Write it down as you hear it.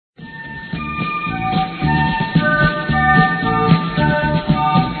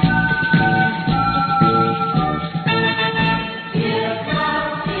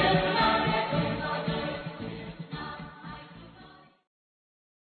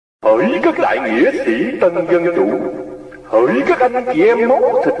hỡi các đại nghĩa sĩ tân dân chủ, hỡi các anh chị em máu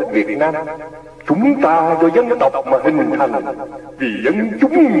thịt Việt Nam, chúng ta do dân tộc mà hình thành, vì dân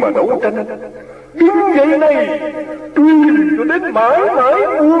chúng mà đấu tranh. Đứng dậy này, truy cho đến mãi mãi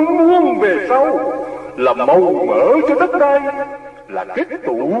muôn muôn về sau, là màu mỡ cho đất đai, là kết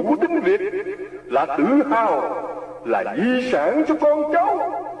tụ của tiếng Việt, là tự hào, là di sản cho con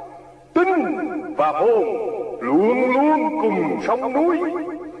cháu. Tinh và hồn luôn luôn cùng sông núi,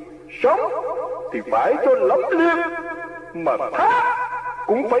 sống thì phải cho lắm liệt, mà thác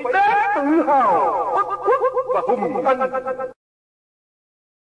cũng phải đáng tự hào, bất khuất và hùng anh.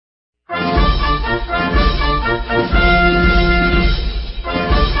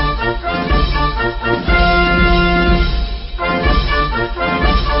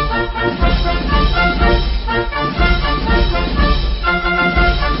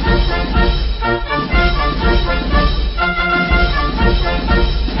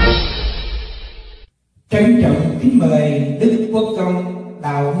 Trân trọng kính mời Đức Quốc công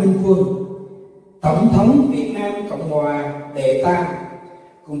Đào Minh Quân, Tổng thống Việt Nam Cộng hòa đệ tam,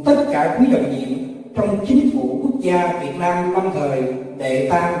 cùng tất cả quý đồng nhiệm trong chính phủ quốc gia Việt Nam lâm thời đệ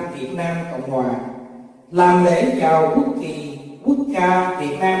tam Việt Nam Cộng hòa, làm lễ chào quốc kỳ quốc ca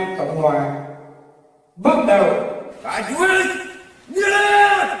Việt Nam Cộng hòa. Bắt đầu. Cả chú ơi,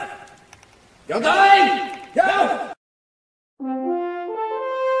 chào tôi, chào.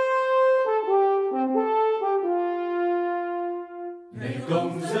 Này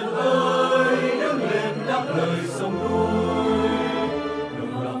công dân ơi, đứng lên đáp lời sông núi,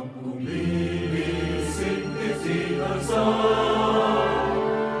 đồng lòng cùng đi hy sinh cái gì hơn sau,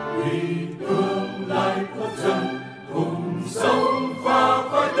 vì tương lai quốc dân cùng sống và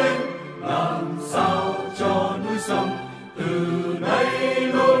khói tinh, làm sao cho núi sông từ nay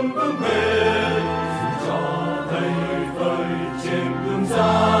luôn vững bền, cho thấy phơi trên gương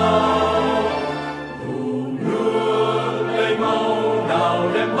dao.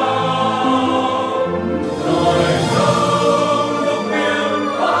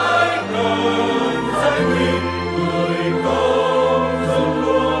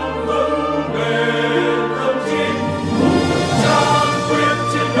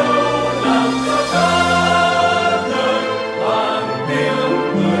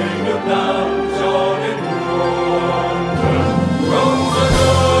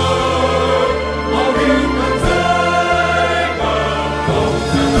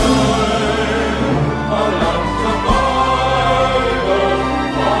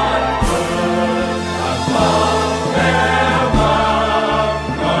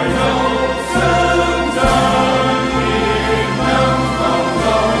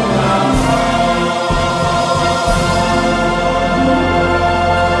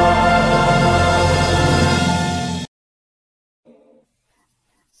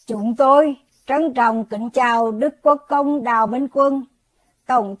 Chúng tôi trân trọng kính chào Đức Quốc công Đào Minh Quân,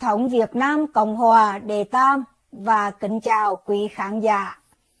 Tổng thống Việt Nam Cộng hòa đệ tam, và kính chào quý khán giả.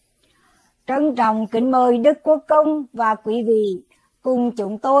 Trân trọng kính mời Đức Quốc công và quý vị cùng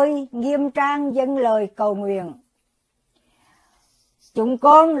chúng tôi nghiêm trang dâng lời cầu nguyện. Chúng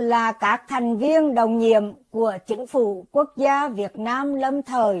con là các thành viên đồng nhiệm của Chính phủ Quốc gia Việt Nam lâm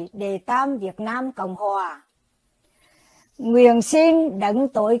thời đệ tam Việt Nam Cộng hòa. Nguyện xin đấng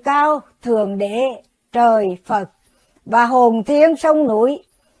tối cao, Thượng Đế, Trời, Phật và hồn thiên sông núi,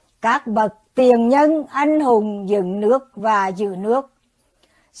 các bậc tiền nhân anh hùng dựng nước và giữ nước,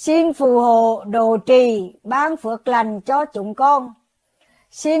 xin phù hộ độ trì ban phước lành cho chúng con.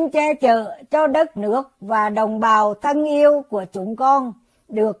 Xin che chở cho đất nước và đồng bào thân yêu của chúng con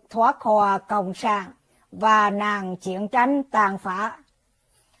được thoát khỏi cộng sản và nạn chiến tranh tàn phá.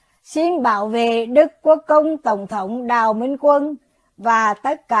 Xin bảo vệ Đức Quốc công Tổng thống Đào Minh Quân và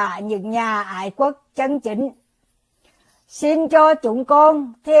tất cả những nhà ái quốc chân chính. Xin cho chúng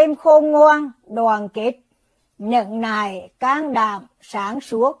con thêm khôn ngoan, đoàn kết, nhẫn nại, can đảm, sáng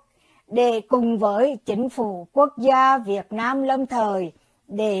suốt để cùng với Chính phủ Quốc gia Việt Nam lâm thời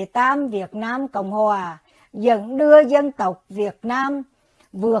đệ tam Việt Nam Cộng hòa dẫn đưa dân tộc Việt Nam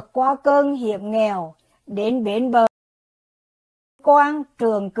vượt qua cơn hiểm nghèo đến bến bờ quan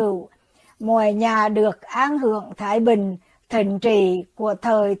trường cửu, mọi nhà được an hưởng thái bình thịnh trị của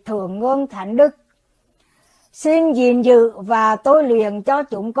thời Thượng Ngôn Thánh Đức. Xin gìn giữ và tôi luyện cho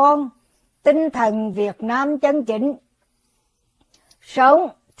chúng con tinh thần Việt Nam chân chính. Sống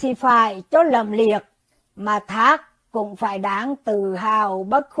thì phải cho lẫm liệt, mà thác cũng phải đáng tự hào,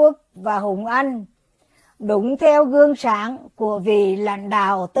 bất khuất và hùng anh, đúng theo gương sáng của vị lãnh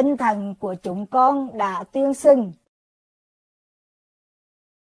đạo tinh thần của chúng con đã tuyên xưng.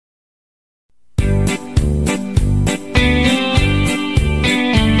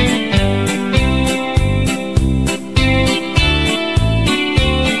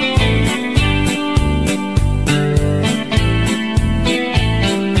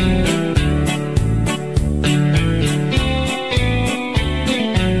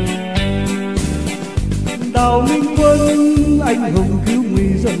 Đào Minh Quân, anh hùng cứu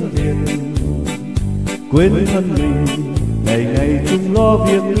nguy dân Việt, quên thân mình ngày ngày chung lo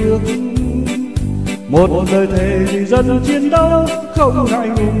việc nước. Một lời thề vì dân chiến đấu, không ngại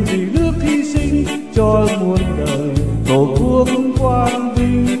ngùng vì nước hy sinh cho muôn đời tổ quốc quang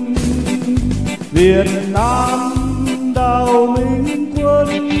vinh. Việt Nam Đào Minh Quân,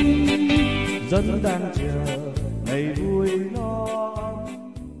 dân đang chờ ngày vui no ấm.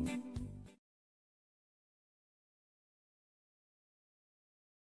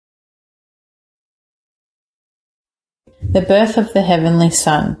 The birth of the Heavenly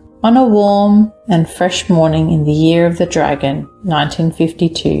Son. On a warm and fresh morning in the year of the Dragon,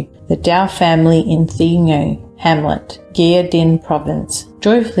 1952, the Dao family in Thingö hamlet, Gia Dinh province,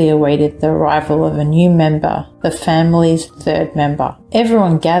 joyfully awaited the arrival of a new member, the family's third member.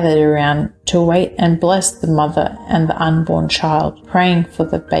 Everyone gathered around to wait and bless the mother and the unborn child, praying for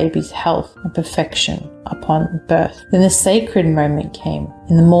the baby's health and perfection upon birth. Then the sacred moment came.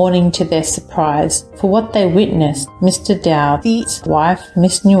 In the morning, to their surprise, for what they witnessed, Mr. Dao's wife,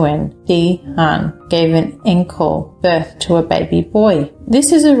 Miss Nguyen Di Han, gave an encore birth to a baby boy.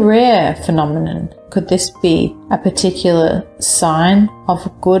 This is a rare phenomenon. Could this be a particular sign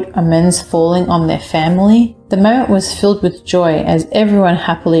of good omens falling on their family? The moment was filled with joy as everyone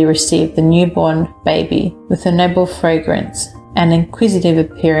happily received the newborn baby with a noble fragrance and inquisitive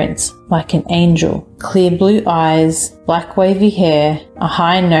appearance like an angel. Clear blue eyes, black wavy hair, a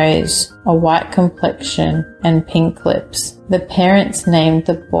high nose, a white complexion, and pink lips. The parents named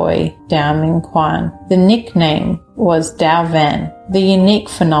the boy Dao Minh Quan. The nickname was Dao Van. The unique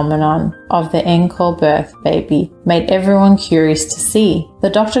phenomenon of the encore birth baby made everyone curious to see. The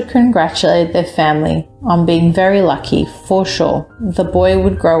doctor congratulated their family on being very lucky. For sure, the boy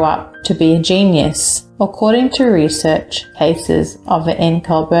would grow up to be a genius. According to research, cases of an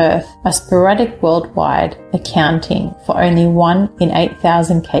encore birth are sporadic worldwide, accounting for only 1 in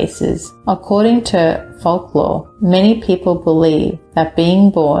 8,000 cases. According to folklore, many people believe that being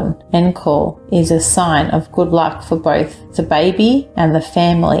born encore is a sign of good luck for both the baby and the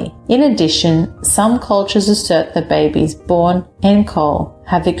family. In addition, some cultures assert that babies born encore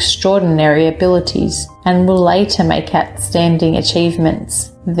have extraordinary abilities and will later make outstanding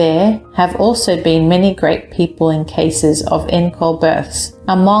achievements. There have also been many great people in cases of encore births.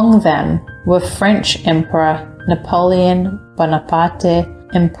 Among them were French Emperor Napoleon Bonaparte,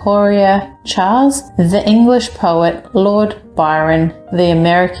 Emperor Charles, the English poet Lord Byron, the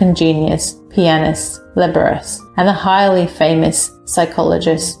American genius, pianist Leberus, and the highly famous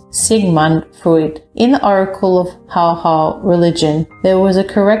psychologist Sigmund Freud. In the Oracle of Hao religion, there was a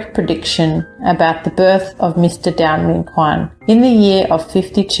correct prediction about the birth of Mr. Dao Minh Quan. In the year of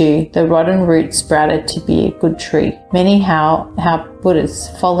 52, the rotten root sprouted to be a good tree. Many Hao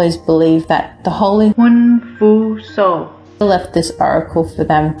Buddhist followers believe that the holy Hun Fu So left this oracle for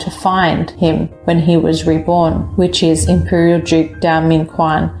them to find him when he was reborn, which is Imperial Duke Dao Minh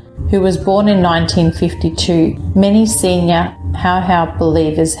Quan, who was born in 1952. Many senior Hao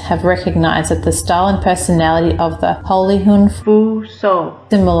believers have recognized that the style and personality of the Holy Hun Fu So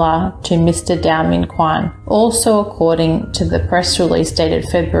similar to Mr. Dao Minh Quan. Also, according to the press release dated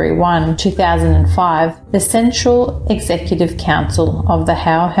February 1, 2005, the Central Executive Council of the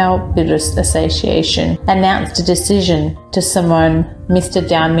Hao Buddhist Association announced a decision to summon Mr.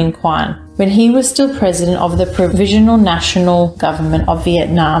 Dao Minh Quan when he was still president of the Provisional National Government of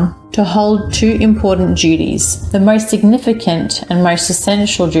Vietnam to hold two important duties, the most significant and most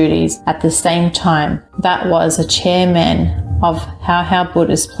essential duties at the same time. That was a chairman of Hao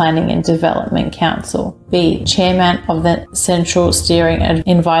Buddhist Planning and Development Council, B. Chairman of the Central Steering and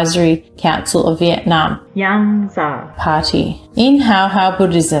Advisory Council of Vietnam, Yang Za Party. In Hao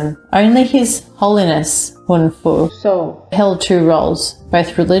Buddhism, only His Holiness Hun Fu So held two roles,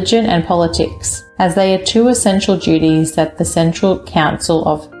 both religion and politics, as they are two essential duties that the Central Council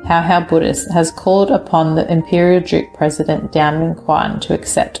of Hao Buddhists has called upon the Imperial Duke President Dao Minh Quan to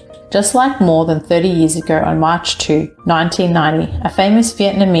accept. Just like more than 30 years ago on March 2, 1990, a famous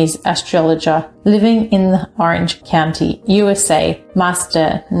Vietnamese astrologer living in the Orange County, USA,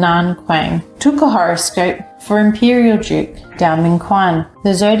 Master Nan Quang, took a horoscope for Imperial Duke Dao Minh Quan.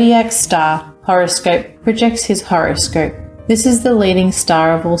 The zodiac star horoscope projects his horoscope. This is the leading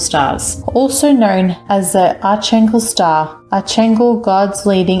star of all stars, also known as the Archangel star, Archangel God's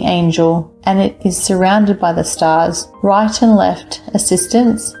leading angel, and it is surrounded by the stars right and left: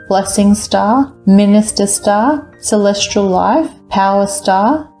 assistance, blessing star, minister star, celestial life, power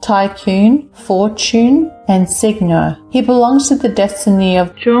star, tycoon, fortune, and signor. He belongs to the destiny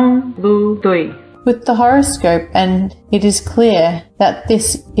of Zhong Lu Dui. With the horoscope, and it is clear that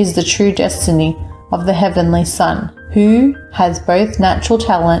this is the true destiny of the Heavenly Son, who has both natural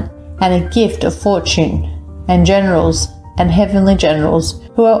talent and a gift of fortune, and generals and heavenly generals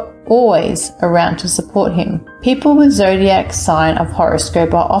who are always around to support him. People with zodiac sign of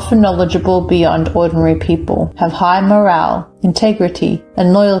horoscope are often knowledgeable beyond ordinary people, have high morale, integrity,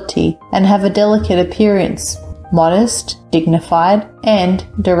 and loyalty, and have a delicate appearance, modest, dignified, and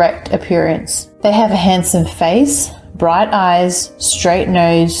direct appearance. They have a handsome face, bright eyes, straight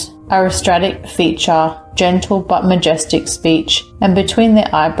nose, aristocratic feature, gentle but majestic speech, and between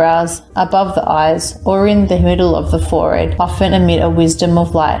their eyebrows, above the eyes, or in the middle of the forehead, often emit a wisdom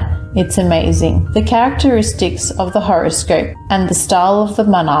of light. It's amazing. The characteristics of the horoscope and the style of the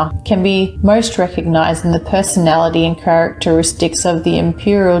monarch can be most recognized in the personality and characteristics of the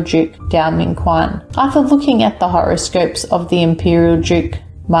Imperial Duke Dao Mingquan. After looking at the horoscopes of the Imperial Duke,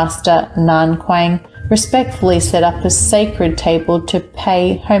 Master Nan Quang respectfully set up a sacred table to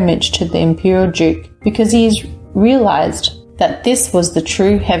pay homage to the Imperial Duke because he realized that this was the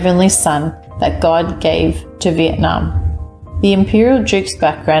true Heavenly Son that God gave to Vietnam. The Imperial Duke's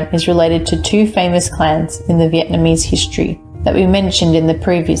background is related to two famous clans in the Vietnamese history that we mentioned in the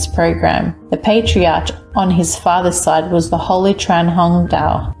previous program. The patriarch on his father's side was the Holy Tran Hong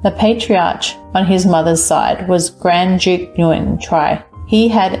Dao. The patriarch on his mother's side was Grand Duke Nguyen Trai. He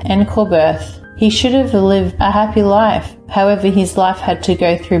had an equal birth. He should have lived a happy life. However, his life had to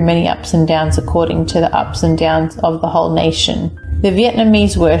go through many ups and downs according to the ups and downs of the whole nation. The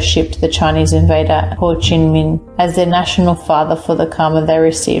Vietnamese worshipped the Chinese invader Ho Chi Minh as their national father for the karma they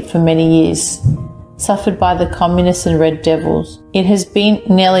received for many years, suffered by the communists and red devils. It has been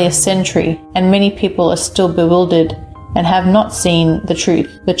nearly a century, and many people are still bewildered and have not seen the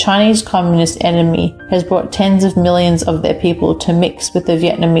truth. The Chinese communist enemy has brought tens of millions of their people to mix with the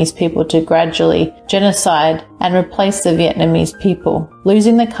Vietnamese people to gradually genocide and replace the Vietnamese people.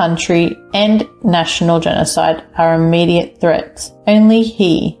 Losing the country and national genocide are immediate threats. Only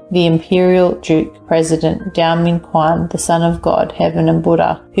he, the Imperial Duke President Dao Mingquan, the Son of God, Heaven and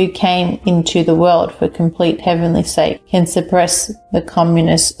Buddha, who came into the world for complete heavenly sake, can suppress the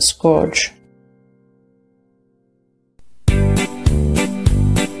communist scourge.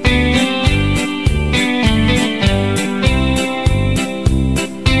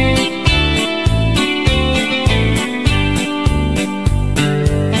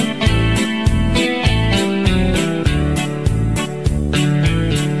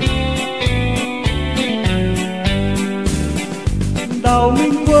 Đào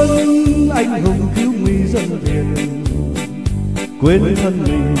Minh Quân anh hùng cứu nguy dân Việt, quên thân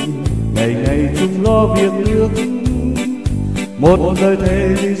mình ngày ngày chung lo việc nước. Một lời thề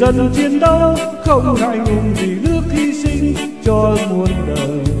vì dân chiến đấu, không ngại ngùng vì nước hy sinh cho muôn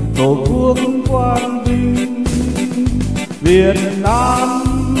đời tổ quốc quang vinh. Việt Nam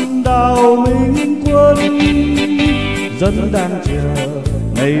Đào Minh Quân, dân đang chờ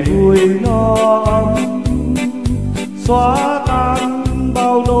ngày vui no ấm, xóa tan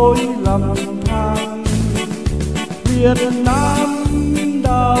bao nỗi lầm than. Việt Nam